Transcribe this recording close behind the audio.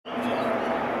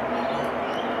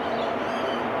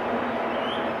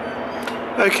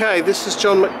Okay, this is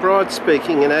John McBride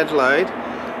speaking in Adelaide.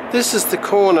 This is the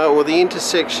corner or the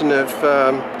intersection of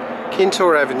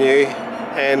Kintore Avenue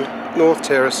and North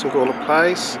Terrace and Gawler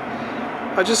Place.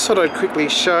 I just thought I'd quickly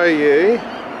show you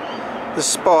the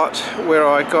spot where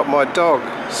I got my dog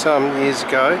some years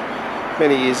ago,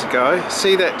 many years ago.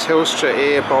 See that Telstra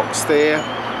air box there,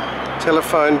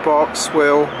 telephone box?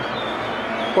 Well,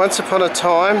 once upon a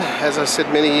time, as I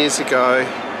said many years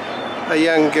ago, a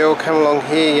young girl came along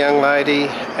here, young lady,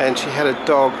 and she had a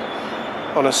dog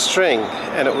on a string,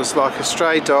 and it was like a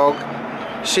stray dog.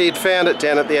 She'd found it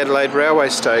down at the Adelaide railway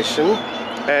station,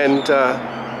 and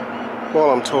while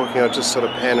I'm talking I'll just sort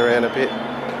of pan around a bit.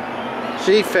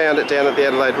 She found it down at the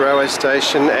Adelaide railway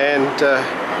station,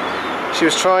 and she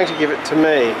was trying to give it to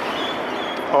me.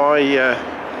 I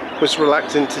was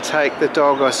reluctant to take the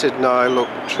dog. I said, no, look,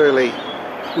 truly,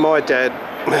 my dad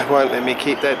won't let me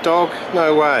keep that dog,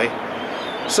 no way.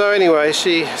 So anyway,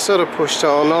 she sort of pushed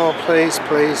on, oh please,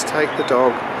 please take the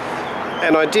dog.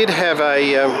 And I did have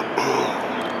a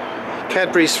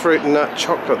Cadbury's Fruit and Nut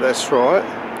Chocolate, that's right,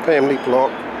 family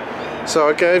block. So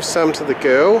I gave some to the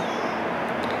girl,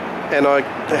 and I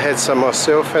had some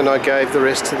myself, and I gave the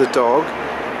rest to the dog,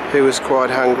 who was quite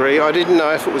hungry. I didn't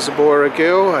know if it was a boy or a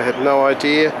girl, I had no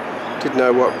idea, didn't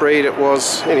know what breed it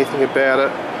was, anything about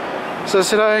it. So I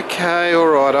said, okay,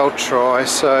 alright, I'll try.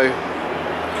 So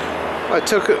I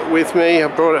took it with me,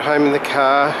 I brought it home in the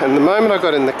car, and the moment I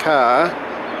got in the car,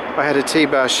 I had a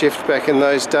T-bar shift back in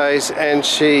those days, and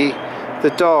the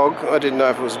dog, I didn't know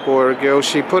if it was a boy or a girl,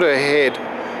 she put her head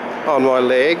on my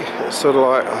leg, sort of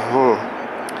like,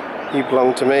 you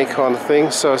belong to me kind of thing.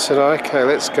 So I said, okay,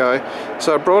 let's go.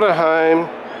 So I brought her home,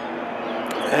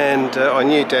 and I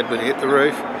knew Dad would hit the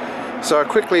roof. So I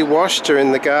quickly washed her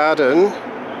in the garden,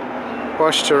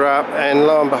 washed her up, and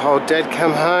lo and behold, Dad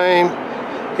come home.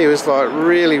 He was like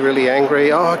really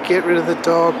angry. Oh, get rid of the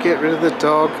dog, get rid of the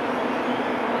dog.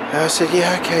 And I said,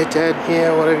 yeah, okay Dad,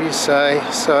 yeah, whatever you say.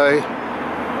 So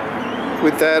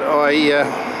with that I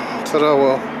thought, oh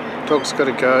well, dog's got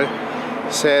to go,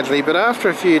 sadly. But after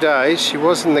a few days, she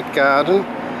was in the garden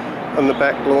on the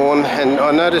back lawn, and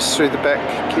I noticed through the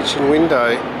back kitchen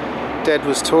window Dad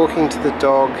was talking to the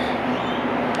dog,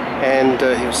 and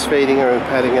he was feeding her and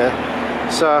patting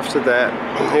her. So after that,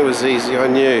 it was easy. I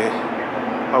knew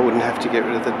I wouldn't have to get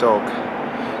rid of the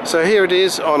dog. So here it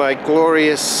is on a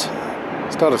glorious,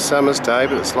 it's not a summer's day,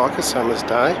 but it's like a summer's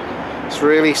day. It's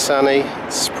really sunny,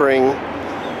 it's spring,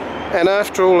 and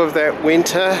after all of that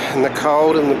winter and the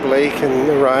cold and the bleak and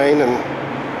the rain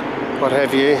and what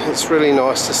have you, it's really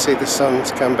nice to see the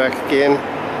sun's come back again.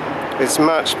 It's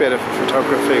much better for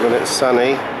photography when it's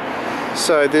sunny.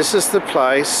 So this is the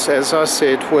place, as I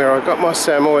said, where I got my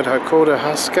Samoyed. I called her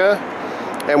Husker,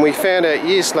 and we found out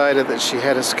years later that she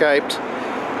had escaped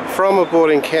from a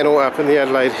boarding kennel up in the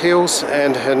Adelaide Hills,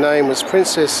 and her name was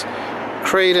Princess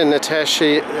Creda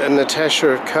Natasha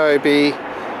of Kobe.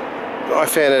 I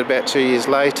found out about 2 years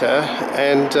later,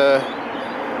 and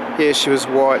yeah, she was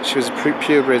white, she was a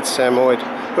purebred Samoyed.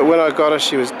 But when I got her,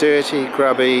 she was dirty,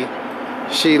 grubby,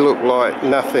 she looked like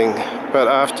nothing. But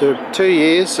after 2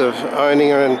 years of owning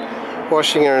her and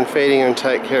washing her and feeding her and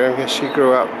taking care of her, she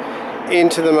grew up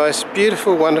into the most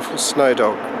beautiful, wonderful snow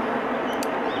dog,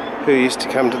 who used to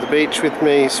come to the beach with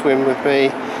me, swim with me,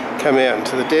 come out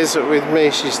into the desert with me.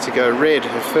 She used to go red,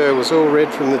 her fur was all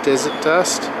red from the desert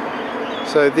dust.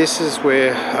 So this is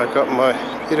where I got my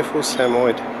beautiful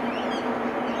Samoyed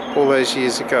all those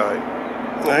years ago.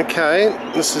 Okay,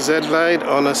 this is Adelaide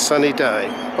on a sunny day.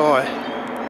 Bye.